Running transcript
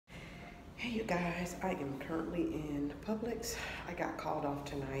Hey you guys, I am currently in Publix. I got called off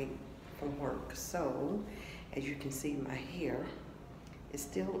tonight from work. So, as you can see, my hair is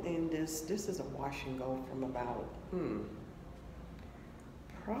still in this is a wash and go from about,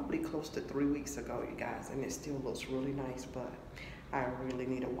 probably close to 3 weeks ago, you guys. And it still looks really nice, but I really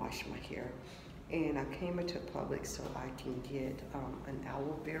need to wash my hair. And I came into Publix so I can get an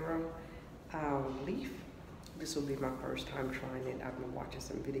aloe vera leaf. This will be my first time trying it. I've been watching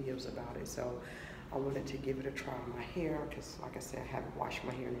some videos about it, so I wanted to give it a try on my hair because, like I said, I haven't washed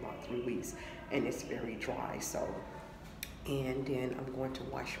my hair in about 3 weeks and it's very dry. So, and then I'm going to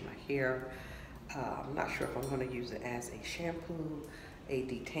wash my hair. I'm not sure if I'm going to use it as a shampoo, a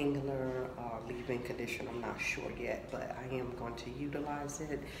detangler, leave-in conditioner. I'm not sure yet, but I am going to utilize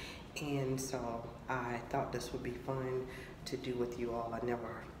it. And so I thought this would be fun to do with you all. I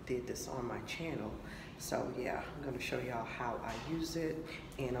never did this on my channel. So yeah, I'm gonna show y'all how I use it.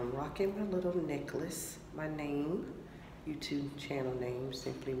 And I'm rocking my little necklace, my name, YouTube channel name,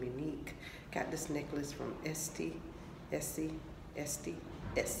 Simply Monique. Got this necklace from Etsy.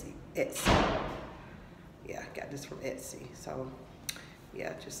 Yeah, got this from Etsy. So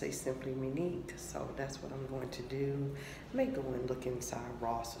yeah, just say Simply Monique. So that's what I'm going to do. I may go and look inside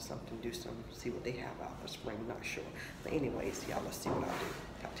Ross or something, see what they have out for spring, not sure. But anyways, y'all, let's see what I'll do.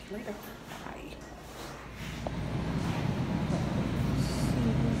 Talk to you later. Bye.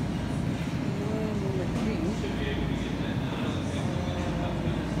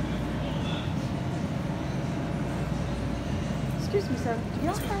 Excuse me, sir. Do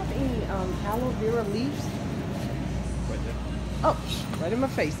y'all have any aloe vera leaves? Right there. Oh, right in my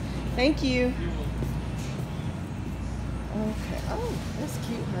face. Thank you. Okay. Oh, that's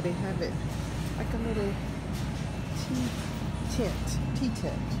cute how they have it. Like a little tea tent.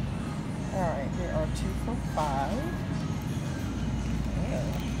 All right, there are 2 for $5. Yeah.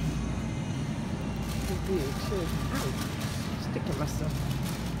 They're big too. Ow. Sticking myself.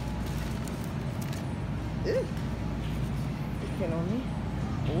 Ew. Sticking on me.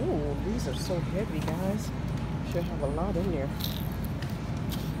 Oh, these are so heavy, guys. Should have a lot in there.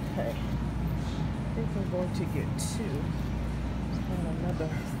 Okay. I think I'm going to get 2. Let's find another.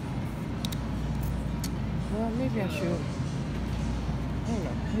 Well, maybe I should. I don't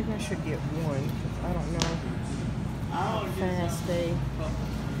know. Maybe I should get 1. I don't know how fast they.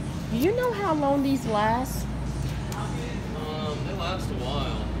 Do you know how long these last? They last a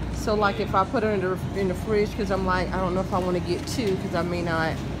while. So, like, if I put it in the fridge, because I'm like, I don't know if I want to get 2, because I may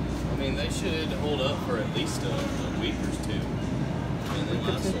not. I mean, they should hold up for at least a week or 2. And they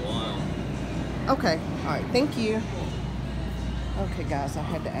last a while. Okay. All right. Thank you. Okay, guys. I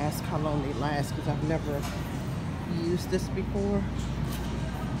had to ask how long they last because I've never used this before.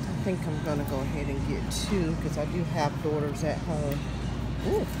 I think I'm gonna go ahead and get 2 because I do have daughters at home.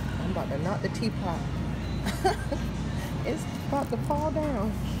 Ooh, I'm about to knock the teapot. It's about to fall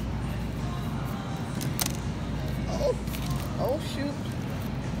down. Oh shoot.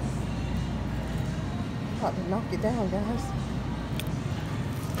 About to knock it down, guys.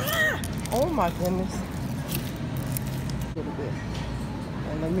 Oh my goodness. A little bit.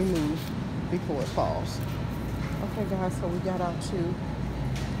 And let me move before it falls. Okay guys, so we got our 2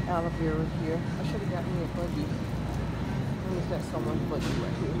 aloe vera here. I should have got me a buggy. When is that someone's buggy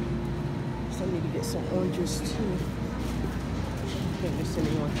right here? So I need to get some oranges too. I think there's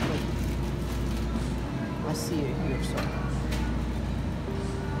anyone's buggy. I see it here, so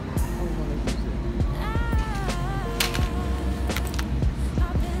I'm gonna use it.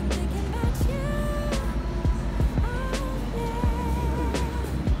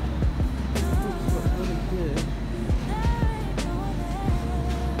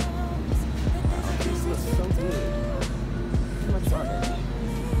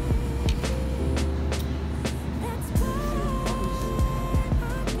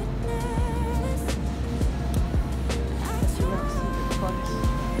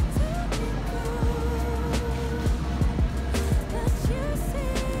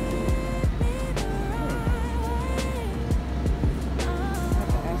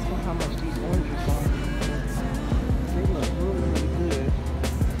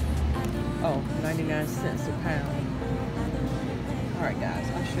 Oh, 99 cents a pound. Alright guys,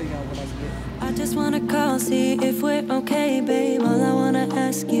 I'll show y'all what I get. I just wanna call, see if we're okay, babe. All I wanna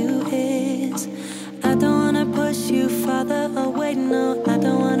ask you is, I don't wanna push you farther away, no. I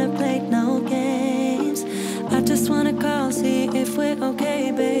don't wanna play no games. I just wanna call, see if we're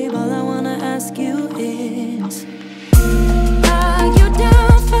okay, babe. All I wanna ask you is, are you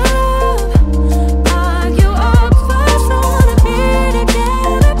down for love? Are you up for so wanna be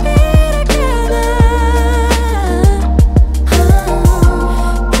together, babe,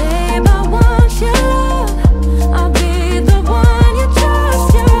 I want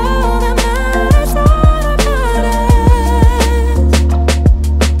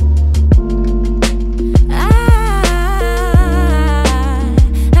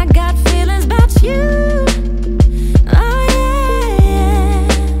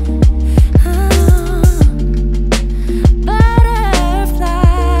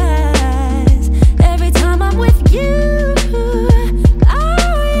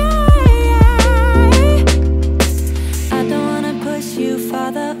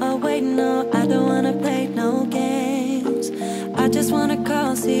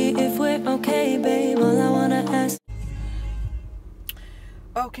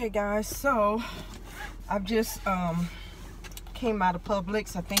Okay guys, so I've just came out of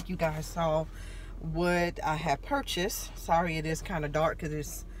Publix. I think you guys saw what I had purchased. Sorry it is kind of dark because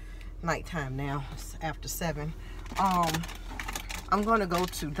it's nighttime now. It's after 7. I'm gonna go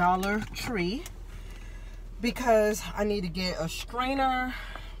to Dollar Tree because I need to get a strainer,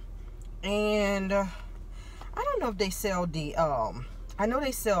 and I don't know if they sell the I know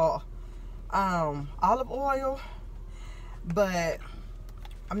they sell olive oil, but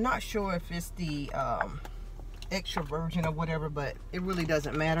I'm not sure if it's the extra virgin or whatever, but it really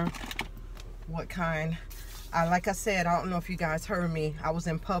doesn't matter what kind. Like I said, I don't know if you guys heard me. I was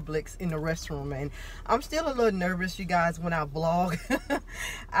in Publix in the restroom, and I'm still a little nervous, you guys, when I vlog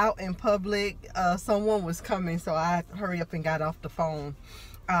out in public. Someone was coming, so I hurry up and got off the phone,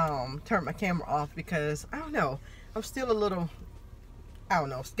 turned my camera off because, I don't know, I'm still a little, I don't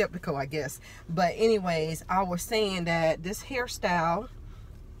know, skeptical, I guess. But anyways, I was saying that this hairstyle,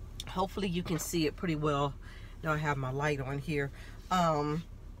 hopefully you can see it pretty well. Now I have my light on here.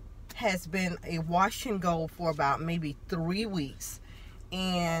 Has been a wash and go for about maybe 3 weeks.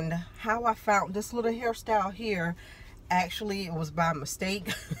 And how I found this little hairstyle here, actually it was by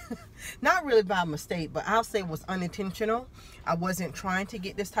mistake. Not really by mistake, but I'll say it was unintentional. I wasn't trying to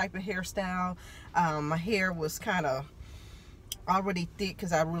get this type of hairstyle. My hair was kind of already thick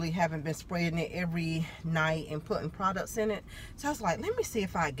because I really haven't been spraying it every night and putting products in it. So I was like, let me see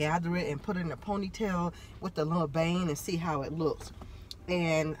if I gather it and put it in a ponytail with a little bang and see how it looks.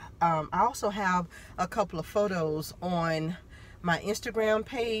 And I also have a couple of photos on my Instagram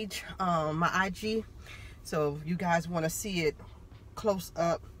page, my IG. So if you guys want to see it close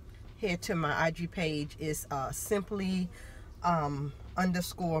up, head to my IG page. It's simply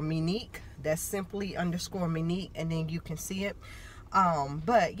underscore Monique. That's simply underscore Monique, and then you can see it.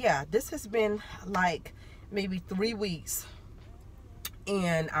 But yeah, this has been like maybe 3 weeks,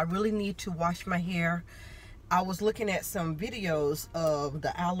 and I really need to wash my hair. I was looking at some videos of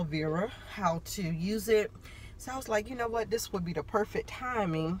the aloe vera, how to use it. So I was like, you know what, this would be the perfect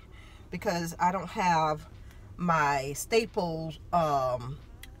timing because I don't have my staple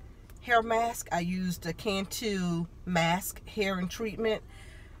hair mask. I used the Cantu mask hair and treatment.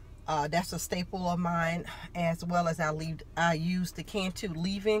 That's a staple of mine, as well as I used the Cantu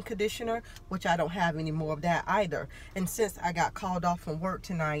leave-in conditioner, which I don't have any more of that either. And since I got called off from work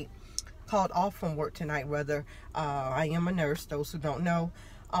tonight, I am a nurse, those who don't know.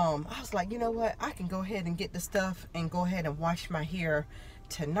 I was like, you know what, I can go ahead and get the stuff and go ahead and wash my hair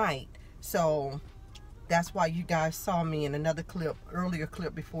tonight. So that's why you guys saw me in another clip, earlier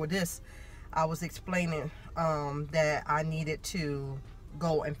clip before this. I was explaining that I needed to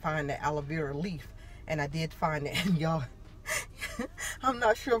go and find the aloe vera leaf, and I did find it. And y'all, I'm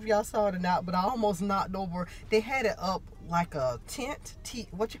not sure if y'all saw it or not, but I almost knocked over. They had it up like a tent,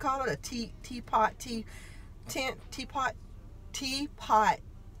 what you call it, a teapot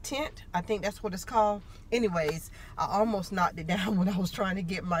tent. I think that's what it's called. Anyways, I almost knocked it down when I was trying to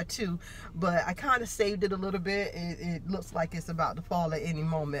get my 2, but I kind of saved it a little bit. It looks like it's about to fall at any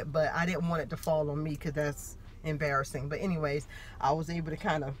moment, but I didn't want it to fall on me because that's embarrassing. But anyways, I was able to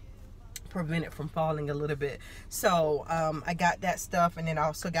kind of prevent it from falling a little bit. So I got that stuff, and then I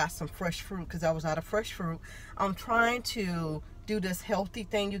also got some fresh fruit because I was out of fresh fruit. I'm trying to do this healthy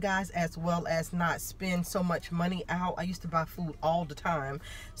thing, you guys, as well as not spend so much money out. I used to buy food all the time,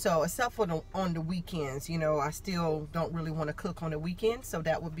 so except for on the weekends, you know, I still don't really want to cook on the weekends, so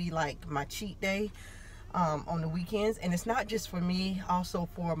that would be like my cheat day on the weekends. And it's not just for me, also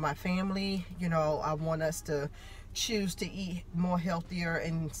for my family. You know, I want us to choose to eat more healthier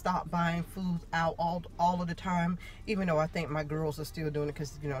and stop buying food out all of the time, even though I think my girls are still doing it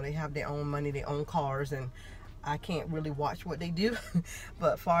because, you know, they have their own money, their own cars, and I can't really watch what they do.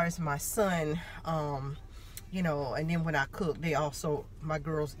 But as far as my son, you know, and then when I cook, they also, my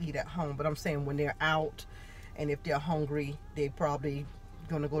girls eat at home. But I'm saying when they're out and if they're hungry, they probably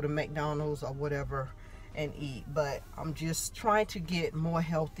gonna go to McDonald's or whatever and eat. But I'm just trying to get more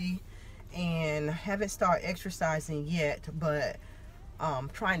healthy, and haven't started exercising yet, but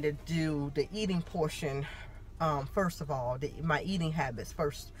trying to do the eating portion first of all, my eating habits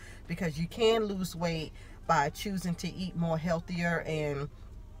first, because you can lose weight by choosing to eat more healthier and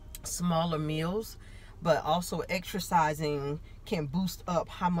smaller meals, but also exercising can boost up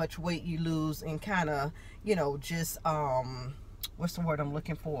how much weight you lose and kind of, you know, just what's the word I'm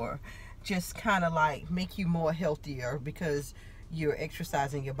looking for, just kind of like make you more healthier, because you're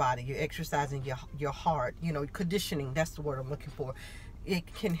exercising your body, you're exercising your heart, you know, conditioning, that's the word I'm looking for.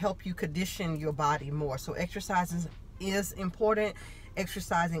 It can help you condition your body more. So exercising is important.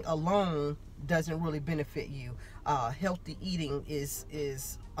 Exercising alone doesn't really benefit you. Healthy eating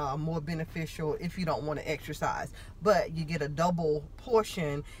is more beneficial if you don't want to exercise, but you get a double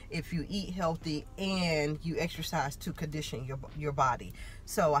portion if you eat healthy and you exercise to condition your body.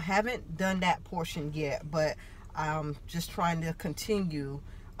 So I haven't done that portion yet, but I'm just trying to continue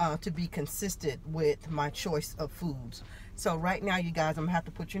to be consistent with my choice of foods. So right now, you guys, I'm gonna have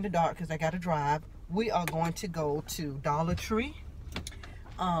to put you in the dark because I gotta drive. We are going to go to Dollar Tree.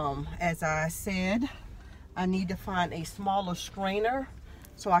 As I said, I need to find a smaller strainer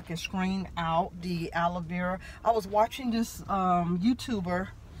so I can strain out the aloe vera. I was watching this YouTuber.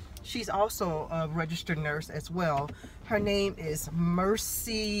 She's also a registered nurse as well. Her name is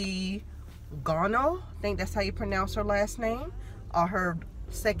Mercy Gano. I think that's how you pronounce her last name, or her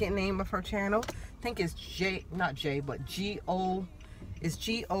second name of her channel. I think it's not J, but G-O, it's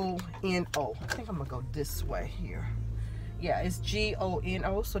G-O-N-O. I think I'm gonna go this way here. Yeah, it's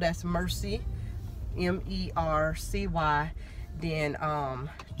G-O-N-O, so that's Mercy, M-E-R-C-Y, then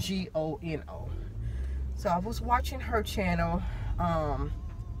G-O-N-O. So I was watching her channel, and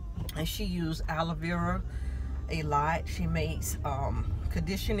she used aloe vera a lot. She makes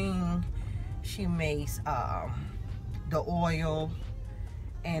conditioning, she makes the oil,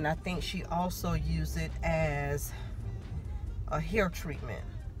 and I think she also used it as a hair treatment.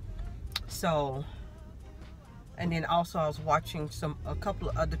 So, and then also I was watching a couple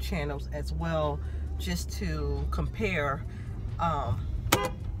of other channels as well, just to compare the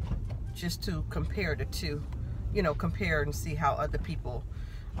two, you know, compare and see how other people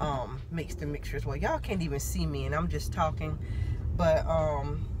makes the mixtures. Well, y'all can't even see me and I'm just talking, but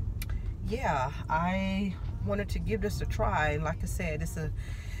yeah, I wanted to give this a try, and like I said, it's a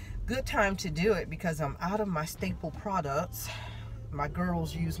good time to do it because I'm out of my staple products. My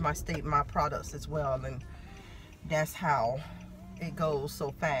girls use my products as well, and that's how it goes so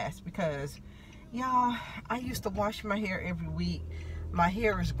fast. Because y'all, I used to wash my hair every week. My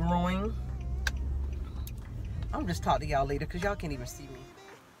hair is growing. I'm just talking to y'all later because y'all can't even see me.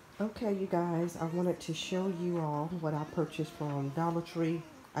 Okay, you guys, I wanted to show you all what I purchased from Dollar Tree.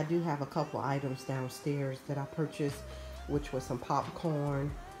 I do have a couple items downstairs that I purchased, which was some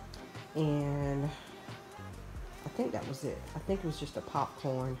popcorn, and I think that was it. I think it was just a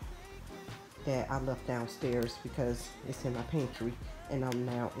popcorn that I left downstairs because it's in my pantry and I'm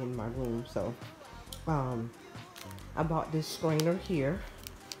now in my room. So I bought this strainer here.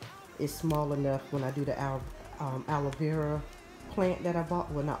 It's small enough when I do the aloe vera plant that I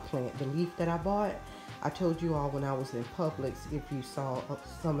bought. Well, not plant, the leaf that I bought. I told you all when I was in Publix, if you saw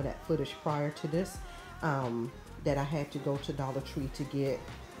some of that footage prior to this, that I had to go to Dollar Tree to get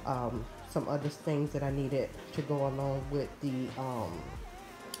some other things that I needed to go along with the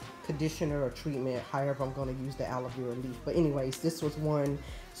conditioner or treatment, however I'm going to use the aloe vera leaf. But anyways, this was one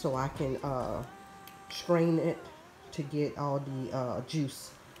so I can strain it to get all the juice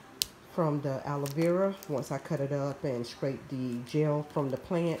from the aloe vera. Once I cut it up and scrape the gel from the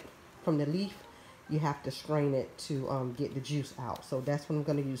plant, from the leaf, you have to strain it to get the juice out. So that's what I'm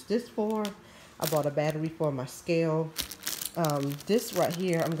going to use this for. I bought a battery for my scale. This right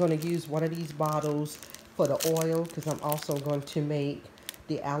here, I'm going to use one of these bottles for the oil because I'm also going to make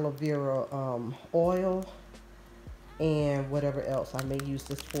the aloe vera oil and whatever else I may use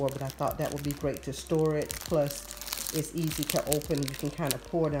this for. But I thought that would be great to store it. Plus, it's easy to open. You can kind of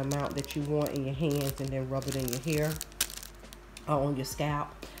pour the amount that you want in your hands and then rub it in your hair or on your scalp.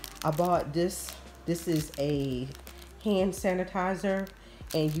 I bought this. This is a hand sanitizer,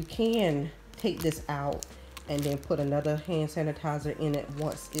 and you can take this out and then put another hand sanitizer in it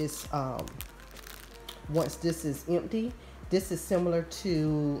once it's once this is empty. This is similar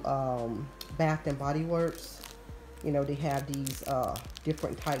to Bath and Body Works. You know, they have these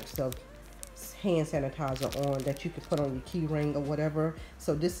different types of hand sanitizer on that you can put on your key ring or whatever.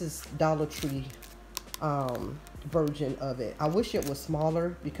 So this is Dollar Tree version of it. I wish it was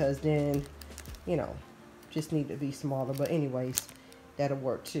smaller because then, you know, just need to be smaller. But anyways, that'll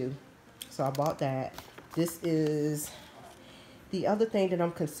work too. So I bought that. This is the other thing that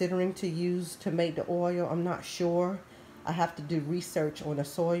I'm considering to use to make the oil. I'm not sure. I have to do research on the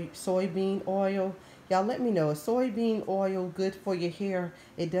soybean oil. Y'all let me know, is soybean oil good for your hair?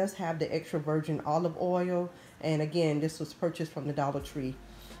 It does have the extra virgin olive oil. And again, this was purchased from the Dollar Tree.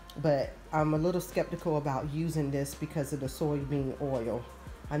 But I'm a little skeptical about using this because of the soybean oil.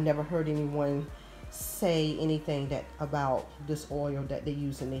 I've never heard anyone say anything about this oil that they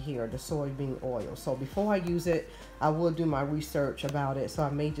use in the hair, the soybean oil. So before I use it, I will do my research about it. So I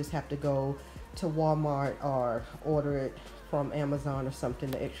may just have to go to Walmart or order it from Amazon or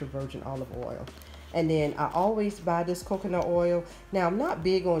something, the extra virgin olive oil. And then I always buy this coconut oil. Now, I'm not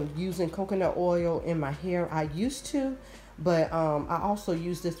big on using coconut oil in my hair. I used to, but I also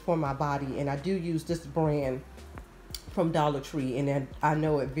use this for my body, and I do use this brand from Dollar Tree, and then I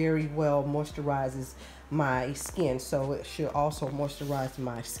know it very well moisturizes my skin, so it should also moisturize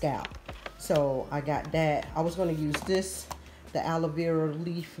my scalp. So I got that. I was going to use this, the aloe vera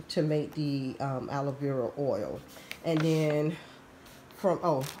leaf, to make the aloe vera oil. And then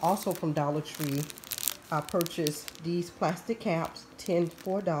also from Dollar Tree, I purchased these plastic caps, 10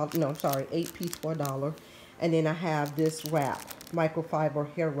 for $1. No, sorry, 8 piece for $1. And then I have this wrap,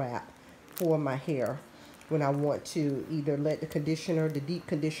 microfiber hair wrap for my hair when I want to either let the deep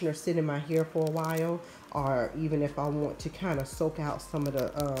conditioner sit in my hair for a while, or even if I want to kind of soak out some of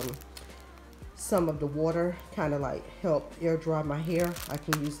the water, kind of like help air dry my hair, I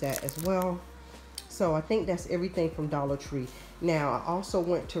can use that as well. So I think that's everything from Dollar Tree. Now, I also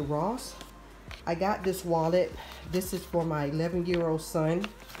went to Ross. I got this wallet. This is for my 11-year-old son.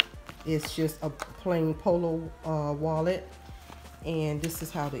 It's just a plain polo wallet. And this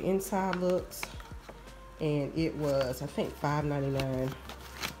is how the inside looks. And it was, I think, $5.99.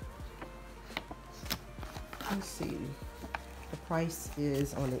 Let's see. The price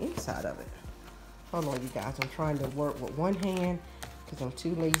is on the inside of it. Hold on, you guys. I'm trying to work with one hand because I'm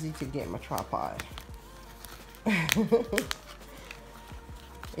too lazy to get my tripod.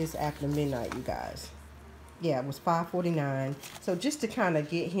 It's after midnight, you guys. Yeah, it was $5.49. So just to kind of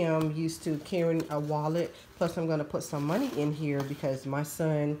get him used to carrying a wallet. Plus, I'm going to put some money in here because my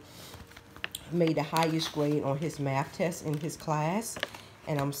son made the highest grade on his math test in his class.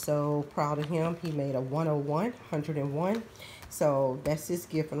 And I'm so proud of him. He made a 101. So that's his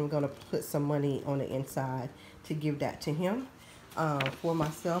gift. And I'm going to put some money on the inside to give that to him. For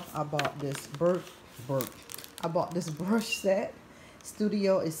myself, I bought this I bought this brush set.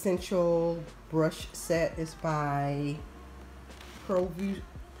 Studio Essential brush set. It's by Pro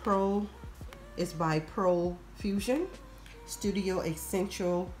Fusion. Studio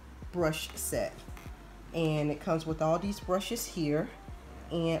Essential brush set. And it comes with all these brushes here.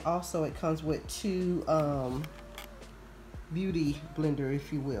 And also it comes with two beauty blender,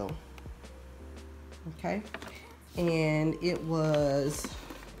 if you will. Okay. And it was,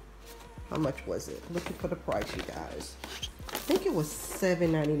 how much was it? Looking for the price, you guys. I think it was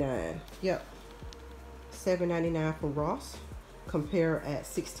 $7.99. Yep, $7.99 from Ross. Compare at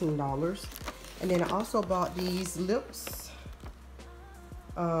 $16. And then I also bought these lips,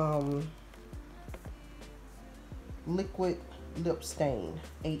 liquid lip stain,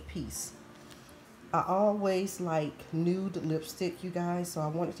 8 piece. I always like nude lipstick, you guys, so I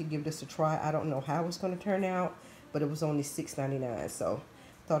wanted to give this a try. I don't know how it's going to turn out, but it was only $6.99, so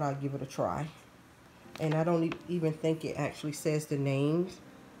thought I'd give it a try. And I don't even think it actually says the names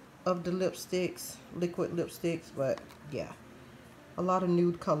of the lipsticks, liquid lipsticks, but yeah, a lot of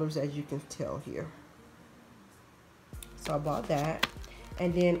nude colors, as you can tell here. So I bought that.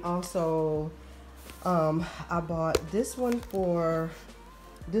 And then also I bought this book for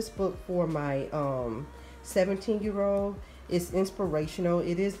my 17-year-old. It's inspirational.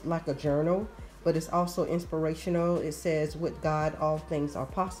 It is like a journal, but it's also inspirational. It says, with God, all things are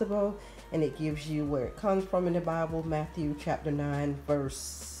possible. And it gives you where it comes from in the Bible, Matthew chapter 9, verse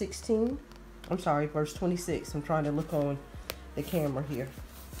 16. I'm sorry, verse 26. I'm trying to look on the camera here.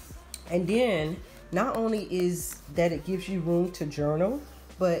 And then, not only is that it gives you room to journal,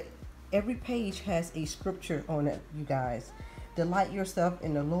 but every page has a scripture on it, you guys. Delight yourself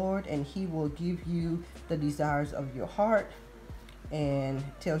in the Lord, and He will give you the desires of your heart. And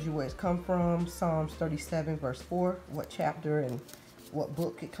tells you where it's come from. Psalms 37, verse 4. What chapter and what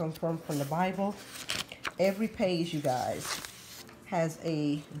book it comes from the Bible. Every page, you guys, has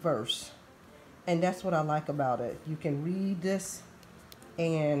a verse. And that's what I like about it. You can read this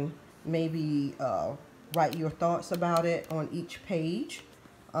and maybe write your thoughts about it on each page.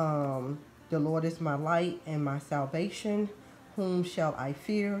 The Lord is my light and my salvation. Whom shall I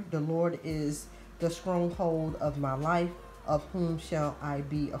fear? The Lord is the stronghold of my life. Of whom shall I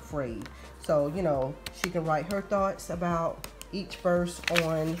be afraid? So, you know, she can write her thoughts about each verse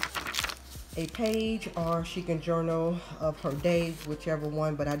on a page, or she can journal of her day, whichever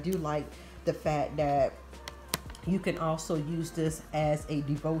one. But I do like the fact that you can also use this as a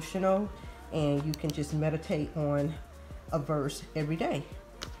devotional, and you can just meditate on a verse every day.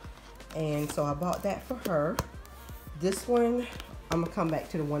 And so I bought that for her. This one, I'm gonna come back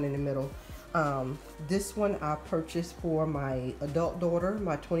to the one in the middle. This one I purchased for my adult daughter,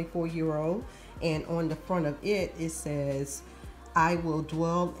 my 24-year-old, and on the front of it, it says, I will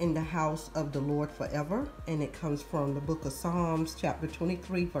dwell in the house of the Lord forever. And it comes from the book of Psalms, chapter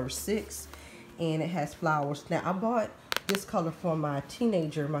 23, verse 6. and it has flowers. Now I bought this color for my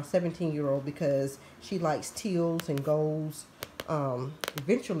teenager, my 17-year-old, because she likes teals and golds.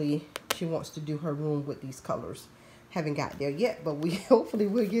 Eventually she wants to do her room with these colors. Haven't got there yet, but we hopefully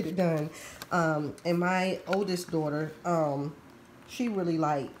we'll get it done. And my oldest daughter, she really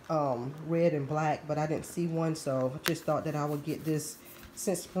liked red and black, but I didn't see one, so I just thought that I would get this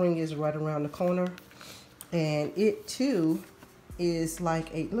since spring is right around the corner. And it too is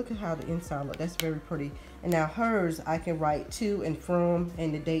like a, look at how the inside look. That's very pretty. And now hers, I can write to and from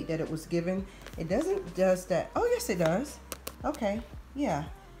and the date that it was given. It does that. Oh yes, it does. Okay, yeah.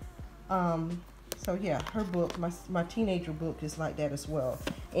 So yeah, her book, my teenager book is like that as well.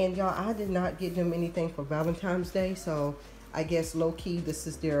 And y'all, I did not get them anything for Valentine's Day, so I guess low-key this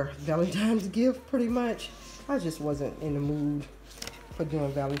is their Valentine's gift pretty much. I just wasn't in the mood for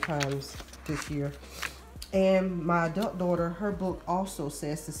doing Valentine's this year. And my adult daughter, her book also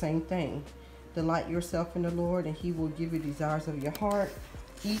says the same thing. Delight yourself in the Lord and he will give you desires of your heart.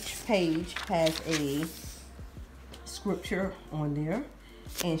 Each page has a scripture on there,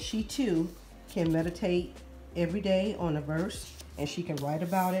 and she too can meditate every day on a verse, and she can write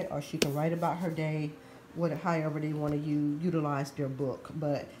about it, or she can write about her day, however they want to utilize their book.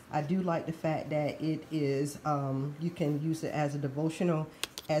 But I do like the fact that it is you can use it as a devotional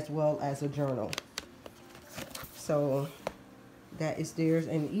as well as a journal. So that is theirs,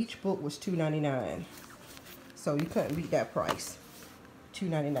 and each book was $2.99, so you couldn't beat that price.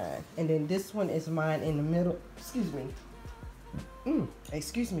 $2.99. And then this one is mine in the middle.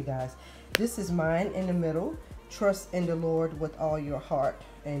 Excuse me guys, this is mine in the middle. Trust in the Lord with all your heart,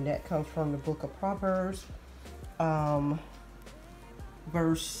 and that comes from the book of Proverbs, chapter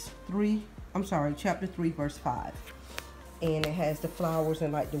 3 verse 5. And it has the flowers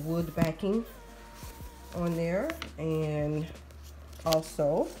and like the wood backing on there, and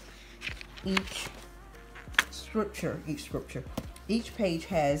also each page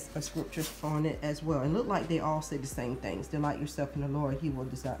has a scripture on it as well, and look like they all say the same things. Delight yourself in the Lord, he will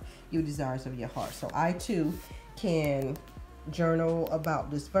desire your desires of your heart. So I too can journal about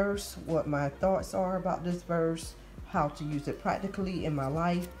this verse, what my thoughts are about this verse, how to use it practically in my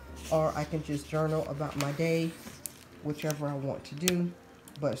life, or I can just journal about my day, whichever I want to do.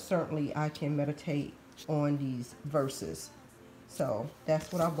 But certainly I can meditate on these verses. So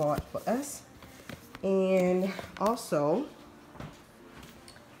that's what I bought for us. And also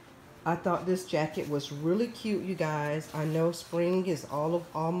I thought this jacket was really cute, you guys. I know spring is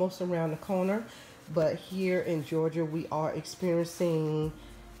almost around the corner, but here in Georgia we are experiencing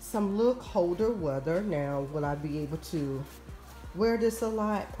some little colder weather. Now, will I be able to wear this a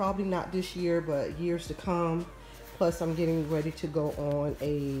lot? Probably not this year, but years to come. Plus, I'm getting ready to go on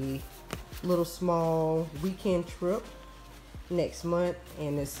a little small weekend trip next month,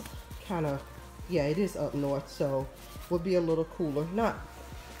 and it's kind of, yeah, it is up north, so will be a little cooler. Not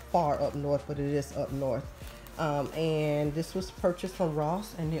far up north, but it is up north. And this was purchased from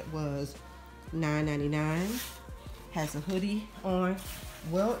Ross, and it was $9.99. Has a hoodie on,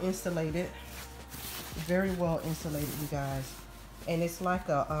 well insulated, very well insulated, you guys. And it's like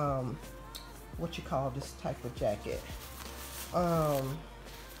a what you call this type of jacket? Oh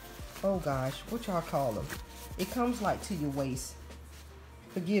gosh, what y'all call them? It comes like to your waist.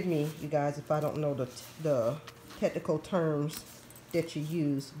 Forgive me, you guys, if I don't know the technical terms that you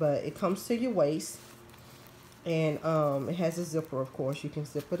use, but it comes to your waist, and it has a zipper, of course. You can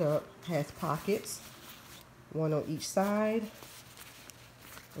zip it up. It has pockets, one on each side,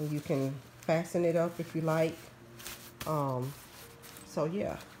 and you can fasten it up if you like. So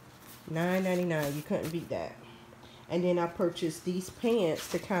yeah, $9.99. You couldn't beat that. And then I purchased these pants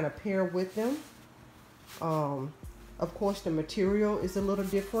to kind of pair with them. Of course, the material is a little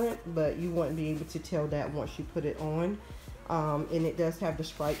different, but you wouldn't be able to tell that once you put it on. And it does have the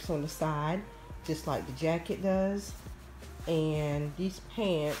stripes on the side, just like the jacket does. And these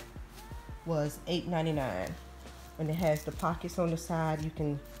pants was $8.99. And it has the pockets on the side. You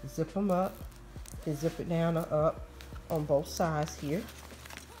can zip them up. You can zip it down or up on both sides here.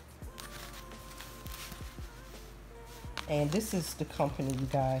 And this is the company, you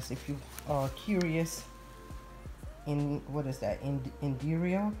guys, if you are curious. What is that?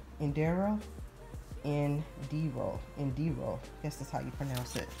 Indiro. I guess that's how you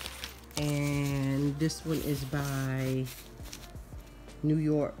pronounce it. And this one is by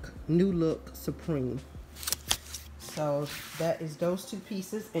New Look Supreme. So that is those two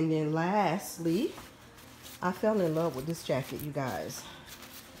pieces. And then lastly, I fell in love with this jacket, you guys.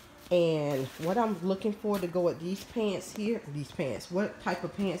 And what I'm looking for to go with these pants here, what type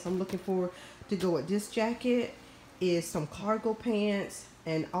of pants I'm looking for to go with this jacket is some cargo pants,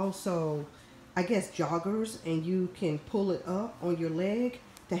 and also I guess, joggers, and you can pull it up on your leg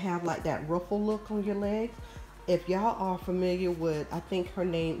to have like that ruffle look on your leg. If y'all are familiar with, I think her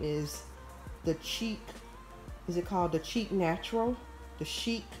name is the Chic, is it called the Chic Natural? The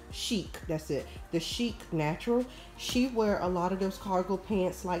Chic, that's it. The Chic Natural. She wear a lot of those cargo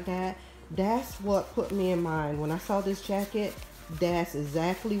pants like that. That's what put me in mind. When I saw this jacket, that's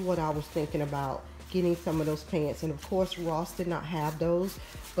exactly what I was thinking about, getting some of those pants. And of course, Ross did not have those.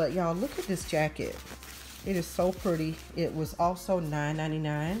 But y'all, look at this jacket. It is so pretty. It was also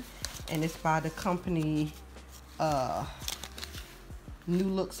 $9.99, and it's by the company New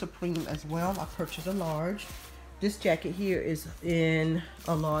Look Supreme as well. I purchased a large. This jacket here is in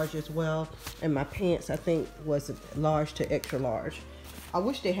a large as well, and my pants I think was a large to extra large. I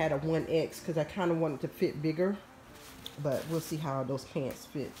wish they had a 1X because I kind of wanted to fit bigger, but we'll see how those pants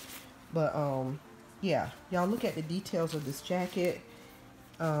fit. But yeah, y'all look at the details of this jacket.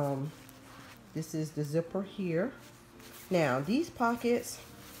 This is the zipper here. Now these pockets,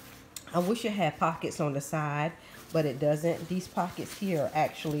 I wish it had pockets on the side, but it doesn't. These pockets here are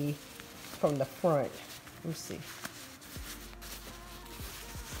actually from the front. Let me see.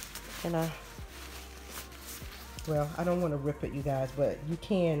 Well, I don't want to rip it, you guys, but you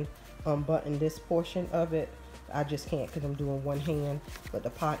can unbutton this portion of it. I just can't because I'm doing one hand. But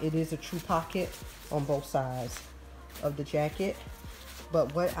it is a true pocket on both sides of the jacket.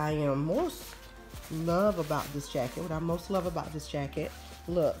 But what I most love about this jacket,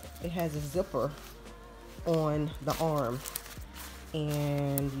 look, it has a zipper on the arm.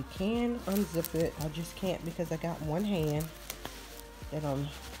 And you can unzip it. I just can't because I got one hand that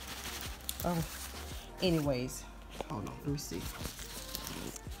anyways, hold on, let me see.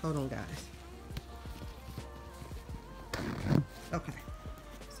 Hold on, guys. Okay,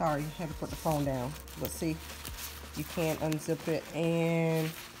 sorry, I had to put the phone down. But see, you can unzip it, and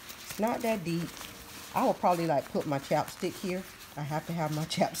it's not that deep. I will probably like put my chapstick here. I have to have my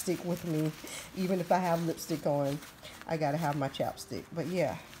chapstick with me. Even if I have lipstick on, I gotta have my chapstick. But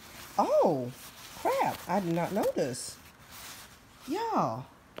yeah. Oh, crap. I did not know this. Y'all,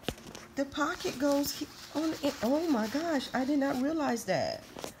 the pocket goes on it. Oh my gosh, I did not realize that.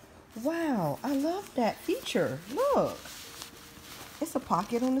 Wow, I love that feature. Look, it's a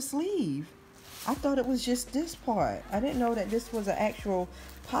pocket on the sleeve. I thought it was just this part. I didn't know that this was an actual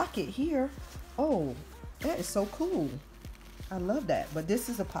pocket here. Oh, that is so cool. I love that. But this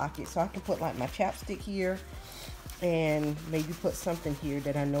is a pocket, so I can put like my chapstick here and maybe put something here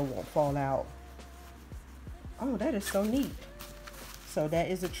that I know won't fall out. Oh, that is so neat. So that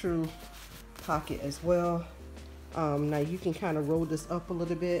is a true pocket as well. Now you can kind of roll this up a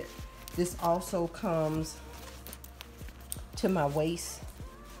little bit. This also comes to my waist.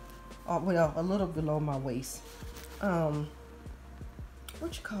 Well, a little below my waist. What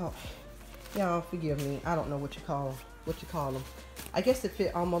you call? Y'all forgive me. I don't know what you call them. I guess it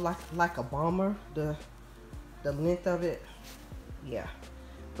fit almost like a bomber. The length of it. Yeah.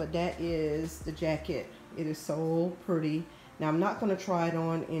 But that is the jacket. It is so pretty. Now I'm not gonna try it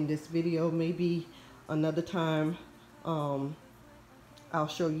on in this video. Maybe another time. I'll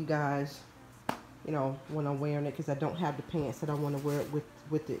show you guys, you know, when I'm wearing it, because I don't have the pants that I want to wear it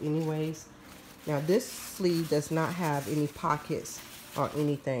with it anyways. Now this sleeve does not have any pockets or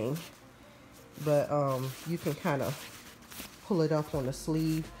anything, but you can kind of pull it up on the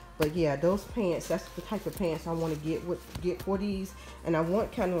sleeve. But yeah, those pants, that's the type of pants I want to get for these. And I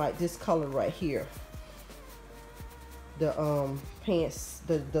want kind of like this color right here. The pants,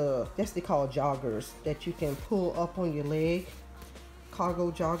 that's they call joggers, that you can pull up on your leg. Cargo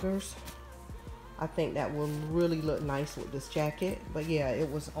joggers. I think that will really look nice with this jacket. But yeah,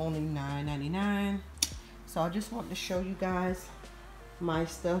 it was only $9.99. So I just want to show you guys my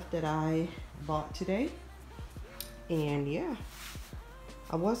stuff that I bought today. And yeah,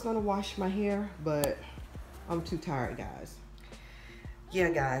 I was gonna wash my hair, but I'm too tired, guys. Yeah,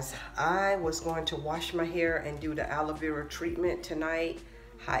 guys, I was going to wash my hair and do the aloe vera treatment tonight.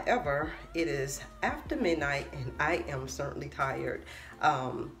 However, it is after midnight and I am certainly tired.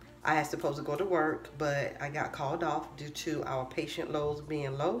 I was supposed to go to work, but I got called off due to our patient loads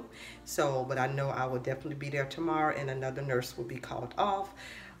being low. So, but I know I will definitely be there tomorrow, and another nurse will be called off.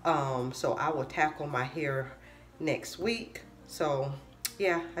 So I will tackle my hair next week. So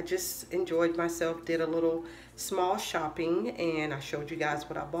yeah, I just enjoyed myself, did a little small shopping, and I showed you guys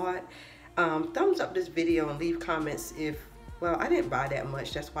what I bought. Thumbs up this video and leave comments if, well, I didn't buy that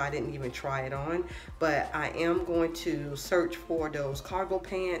much, that's why I didn't even try it on, but I am going to search for those cargo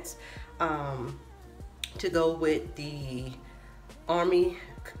pants to go with the army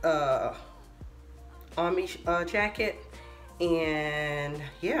jacket. And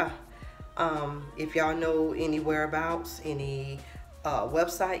yeah, If y'all know any whereabouts, any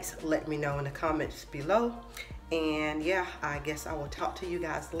websites, let me know in the comments below. And yeah, I guess I will talk to you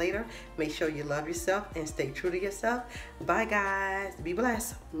guys later. Make sure you love yourself and stay true to yourself. Bye guys. Be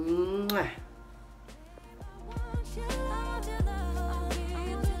blessed. Mwah.